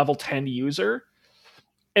or like a level 10 user.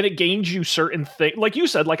 And it gains you certain things. Like you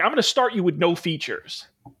said, like I'm going to start you with no features.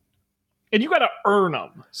 And you got to earn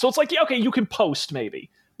them. So it's like, yeah, okay, you can post maybe.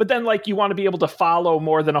 But then like you want to be able to follow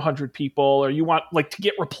more than 100 people, or you want like to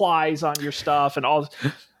get replies on your stuff and all.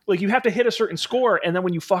 Like you have to hit a certain score. And then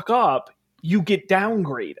when you fuck up, you get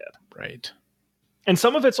downgraded. Right. And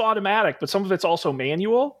some of it's automatic, but some of it's also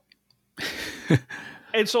manual.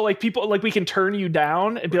 And so like people, like we can turn you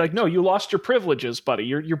down and be like, no, you lost your privileges, buddy.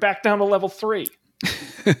 You're back down to level 3.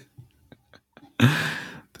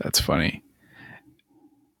 That's funny.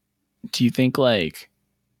 Do you think like,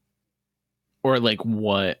 or like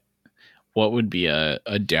what would be a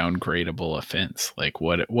downgradable offense? Like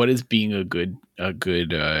what is being a good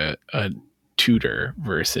tutor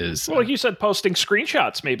versus? Well, like you said, posting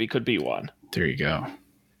screenshots maybe could be one. There you go.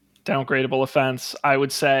 Downgradable offense. I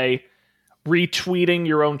would say retweeting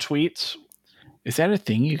your own tweets. Is that a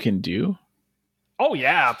thing you can do? Oh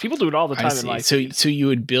yeah, people do it all the time in life. So you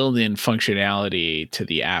would build in functionality to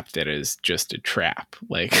the app that is just a trap,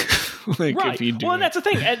 like right. If you do. Well, and that's the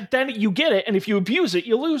thing, and then you get it, and if you abuse it,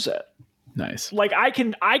 you lose it. Nice. Like I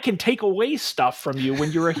can take away stuff from you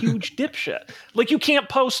when you're a huge dipshit. Like you can't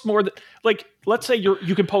post more than, like let's say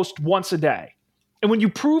you can post once a day, And when you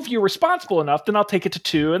prove you're responsible enough, then I'll take it to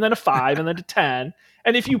 2 and then a 5 and then to 10.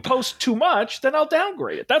 And if you post too much, then I'll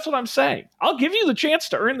downgrade it. That's what I'm saying. I'll give you the chance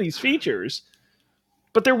to earn these features,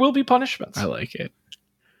 but there will be punishments. I like it.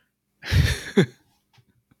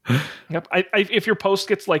 Yep. If your post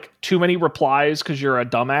gets like too many replies because you're a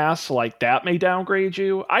dumbass, like that may downgrade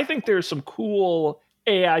you. I think there's some cool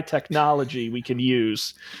AI technology we can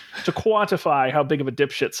use to quantify how big of a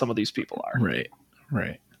dipshit some of these people are.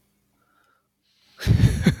 Right.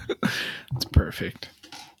 It's perfect.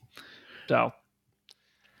 So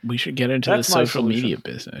we should get into the social media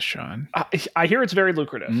business, Sean. I hear it's very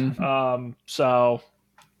lucrative. Mm-hmm. So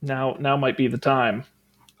now might be the time.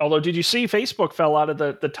 Although, did you see Facebook fell out of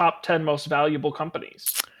the top 10 most valuable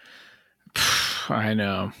companies? I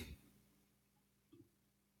know.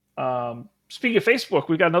 Speaking of Facebook,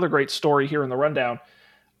 we've got another great story here in the rundown.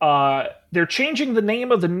 They're changing the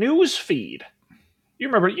name of the news feed. You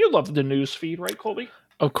remember, you loved the news feed, right, Colby?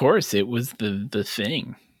 Of course, it was the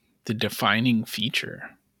thing, the defining feature.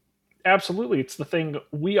 Absolutely, it's the thing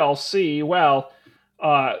we all see. Well,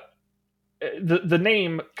 the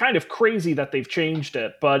name, kind of crazy that they've changed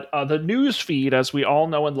it, but the news feed, as we all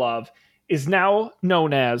know and love, is now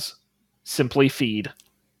known as simply Feed.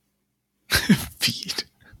 Feed.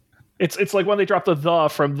 It's like when they drop the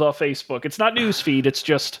from the Facebook. It's not news feed, it's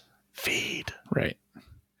just Feed. Right.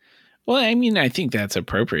 Well, I mean, I think that's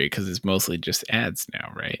appropriate because it's mostly just ads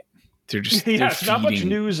now, right? They're just it's not much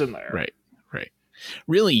news in there. Right.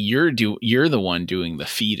 Really, you're the one doing the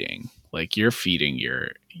feeding. Like you're feeding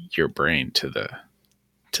your brain to the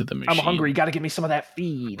machine. I'm hungry. You got to give me some of that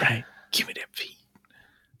feed. Right. Give me that feed.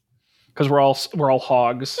 Because we're all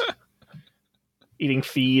hogs eating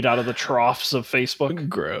feed out of the troughs of Facebook.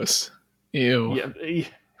 Gross. Ew. Yeah,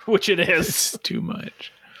 which it is. It's too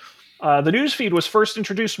much. The news feed was first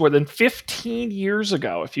introduced more than 15 years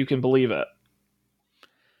ago, if you can believe it.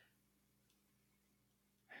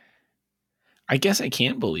 I guess I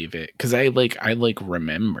can't believe it because I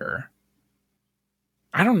remember.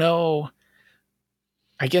 I don't know.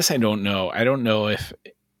 I guess I don't know. I don't know if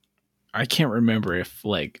I can't remember if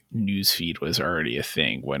like newsfeed was already a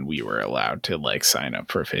thing when we were allowed to like sign up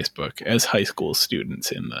for Facebook as high school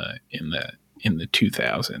students in the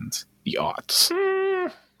 2000s, the aughts.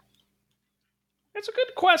 It's a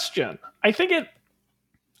good question.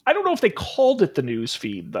 I don't know if they called it the news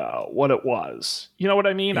feed, though, what it was. You know what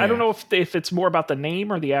I mean? Yeah. I don't know if it's more about the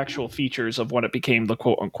name or the actual features of when it became the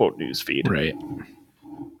quote-unquote news feed. Right.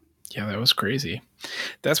 Yeah, that was crazy.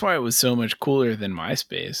 That's why it was so much cooler than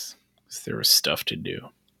MySpace, because there was stuff to do.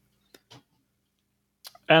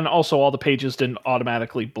 And also, all the pages didn't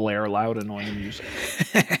automatically blare loud, annoying music.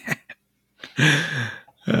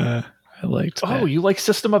 I liked that. Oh, you like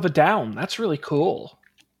System of a Down. That's really cool.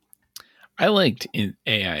 I liked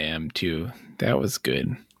AIM too. That was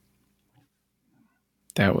good.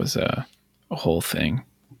 That was a whole thing.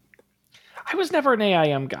 I was never an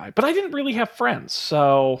AIM guy, but I didn't really have friends,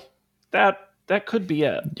 so that could be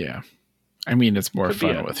it. Yeah. I mean, it's more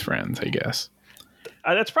fun with friends, I guess.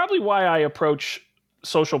 That's probably why I approach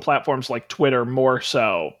social platforms like Twitter more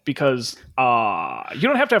so, because you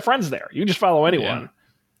don't have to have friends there. You can just follow anyone. Yeah.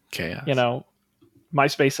 Chaos. You know,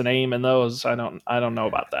 MySpace and AIM and those, I don't know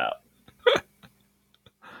about that.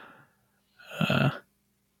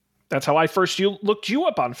 That's how I first looked you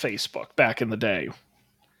up on Facebook back in the day.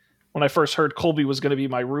 When I first heard Colby was going to be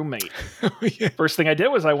my roommate. Yeah. First thing I did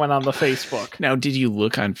was I went on the Facebook. Now, did you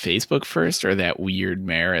look on Facebook first or that weird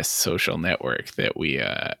Marist social network that we...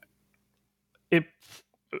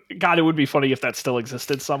 God, it would be funny if that still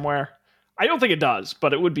existed somewhere. I don't think it does,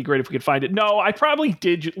 but it would be great if we could find it. No, I probably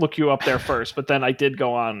did look you up there first, but then I did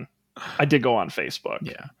go on Facebook.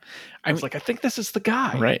 Yeah. I was like, I think this is the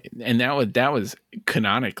guy. Right. And that was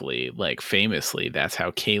canonically, like famously, that's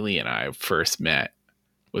how Kaylee and I first met.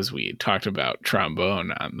 Was we talked about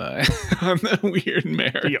trombone on the weird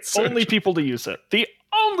Marist. The only people to use it. The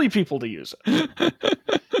only people to use it.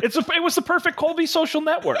 It was the perfect Colby social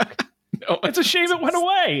network. No, it's a shame it went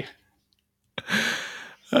away.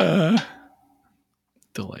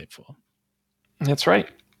 Delightful. That's right.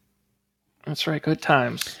 Good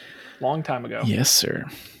times. Long time ago. Yes, sir.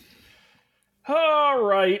 All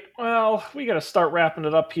right. Well, we got to start wrapping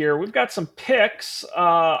it up here. We've got some picks.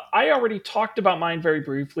 I already talked about mine very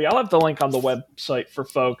briefly. I'll have the link on the website for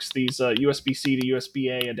folks. These USB-C to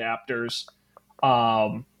USB-A adapters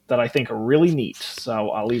that I think are really neat.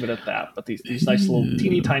 So I'll leave it at that. But these nice little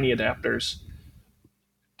teeny tiny adapters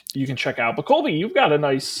you can check out. But Colby, you've got a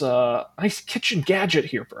nice kitchen gadget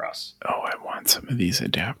here for us. Oh, I want some of these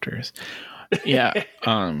adapters. Yeah.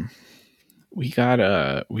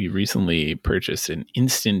 We recently purchased an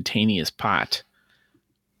instantaneous pot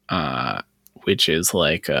which is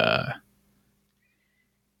like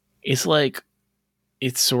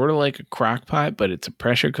it's sort of like a crock pot, but it's a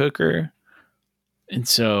pressure cooker. And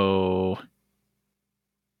so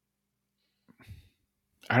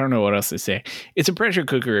I don't know what else to say. It's a pressure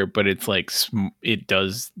cooker, but it's like it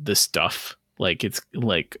does the stuff. Like it's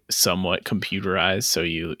like somewhat computerized. So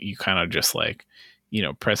you kind of just like,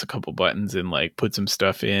 press a couple buttons and like put some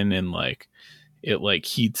stuff in, and like it like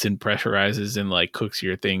heats and pressurizes and like cooks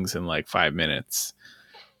your things in like 5 minutes.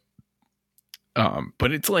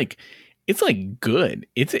 But it's like good.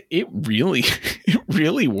 It really it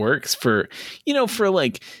really works for for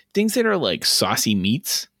like things that are like saucy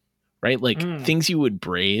meats, right? Like things you would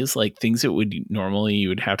braise, like things that would normally you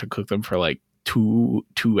would have to cook them for like two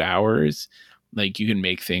hours. Like you can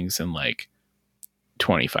make things in like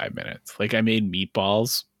 25 minutes. Like I made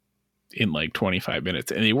meatballs in like 25 minutes,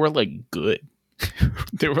 and they were like good.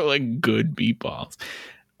 They were like good meatballs.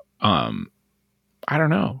 I don't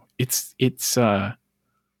know. It's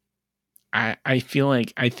I feel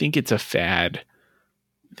like I think it's a fad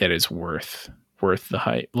that is worth the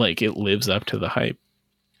hype. Like it lives up to the hype.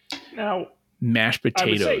 Now, mashed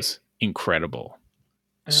potatoes, incredible.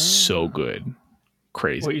 So good.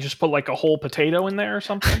 Crazy. Well, you just put like a whole potato in there or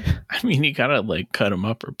something? I mean, you gotta like cut them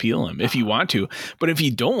up or peel them if you want to. But if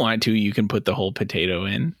you don't want to, you can put the whole potato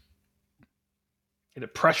in. And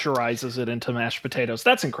it pressurizes it into mashed potatoes.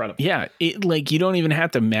 That's incredible. Yeah, it like you don't even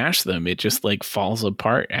have to mash them. It just like falls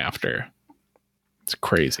apart after. It's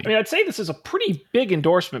crazy. I mean, I'd say this is a pretty big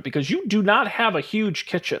endorsement because you do not have a huge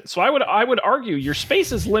kitchen. So I would argue your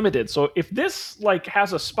space is limited. So if this like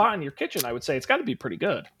has a spot in your kitchen, I would say it's got to be pretty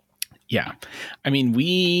good. Yeah. I mean,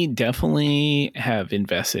 we definitely have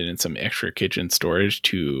invested in some extra kitchen storage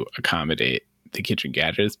to accommodate the kitchen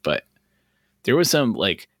gadgets, but there was some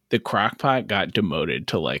like the crock pot got demoted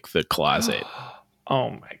to like the closet. Oh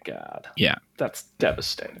my God. Yeah. That's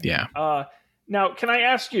devastating. Yeah. Now, can I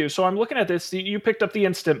ask you, so I'm looking at this, you picked up the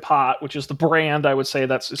Instant Pot, which is the brand, I would say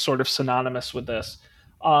that's sort of synonymous with this.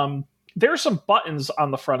 There are some buttons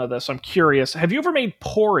on the front of this. I'm curious. Have you ever made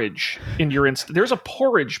porridge in your Instant? There's a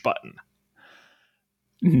porridge button.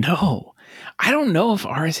 No, I don't know if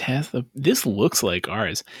ours has this looks like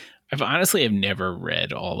ours. I've never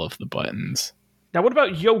read all of the buttons. Now, what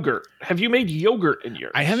about yogurt? Have you made yogurt in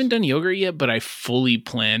yours? I haven't done yogurt yet, but I fully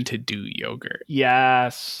plan to do yogurt.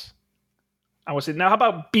 Yes. I would say, now how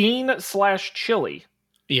about bean/chili?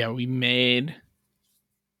 Yeah, we made...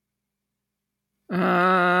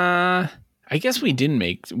 I guess we didn't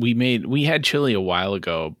make... We had chili a while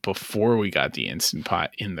ago before we got the Instant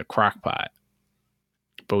Pot in the crock pot.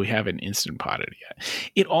 But we haven't Instant Potted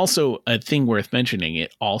yet. It also, a thing worth mentioning,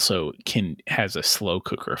 it also has a slow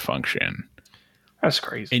cooker function. That's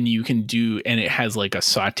crazy. And you can and it has like a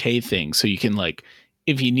saute thing. So you can like,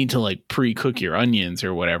 if you need to like pre-cook your onions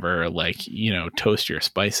or whatever, like, toast your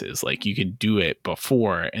spices, like you can do it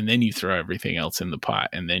before and then you throw everything else in the pot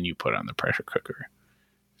and then you put on the pressure cooker.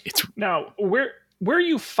 Now, where are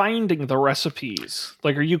you finding the recipes?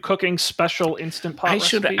 Like, are you cooking special Instant Pot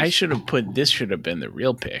recipes? I should have this should have been the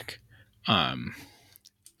real pick.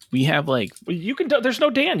 We have like... You can, there's no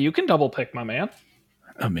Dan. You can double pick, my man.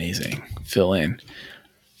 Amazing. Fill in.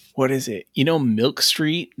 What is it? Milk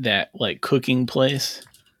Street, that like cooking place?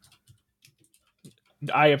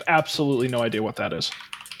 I have absolutely no idea what that is.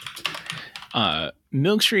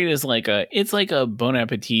 Milk Street is like it's like a Bon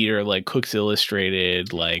Appetit or like Cooks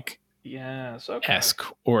Illustrated, like yes, okay. esque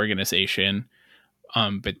organization.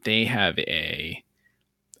 But they have a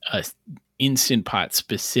Instant Pot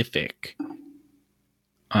specific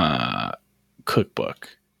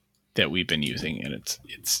cookbook that we've been using, and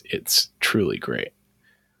it's truly great.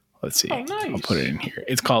 Let's see. Oh, nice. I'll put it in here.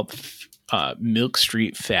 It's called Milk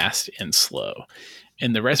Street Fast and Slow.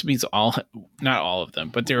 And the recipes not all of them,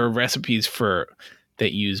 but there are recipes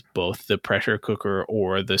that use both the pressure cooker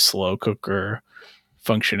or the slow cooker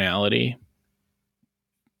functionality.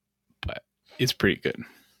 But it's pretty good.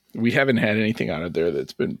 We haven't had anything out of there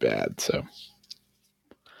that's been bad, so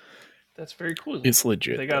that's very cool. It's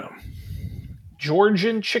legit. They got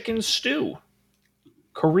Georgian chicken stew,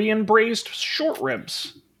 Korean braised short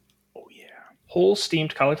ribs. Oh yeah, whole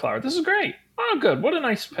steamed cauliflower. This is great. Oh, good. What a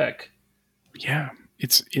nice pick. Yeah,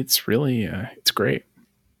 it's really it's great.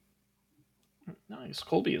 Nice.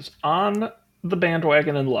 Colby is on the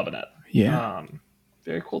bandwagon and loving it. Yeah.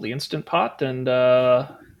 Very cool. The Instant Pot and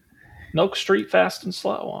Milk Street Fast and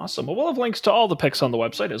Slow. Awesome. Well, we'll have links to all the picks on the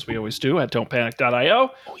website, as we always do, at don'tpanic.io.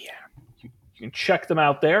 Oh yeah. You can check them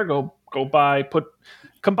out there. Go buy,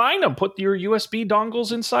 combine them, put your USB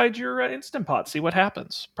dongles inside your Instant Pot, see what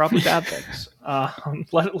happens. Probably bad things.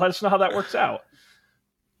 Let us know how that works out.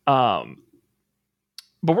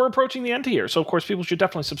 But we're approaching the end here. So, of course, people should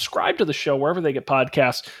definitely subscribe to the show wherever they get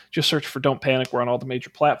podcasts. Just search for Don't Panic. We're on all the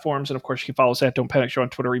major platforms. And, of course, you can follow us at Don't Panic Show on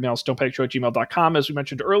Twitter, emails, don'tpanicshow@gmail.com. As we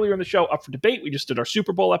mentioned earlier in the show, Up for Debate. We just did our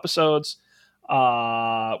Super Bowl episodes,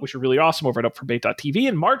 which are really awesome over at upfordebate.tv.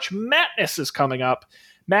 And March Madness is coming up.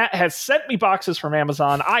 Matt has sent me boxes from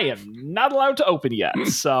Amazon. I am not allowed to open yet.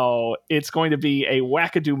 So it's going to be a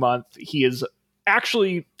wackadoo month. He is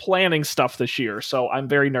actually planning stuff this year, so I'm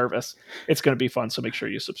very nervous. It's going to be fun, so make sure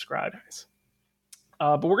you subscribe.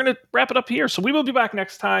 But we're going to wrap it up here. So we will be back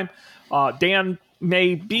next time. Dan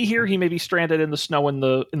may be here. He may be stranded in the snow in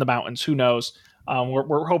the mountains. Who knows?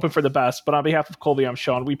 We're hoping for the best. But on behalf of Colby, I'm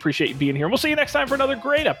Sean. We appreciate you being here. And we'll see you next time for another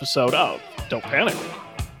great episode of Don't Panic.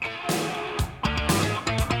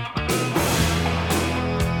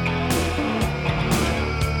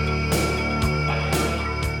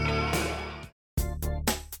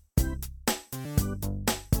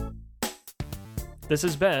 This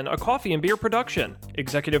has been a Coffee and Beer production,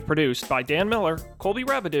 executive produced by Dan Miller, Colby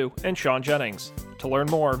Rabideau, and Sean Jennings. To learn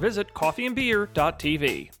more, visit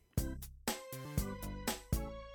coffeeandbeer.tv.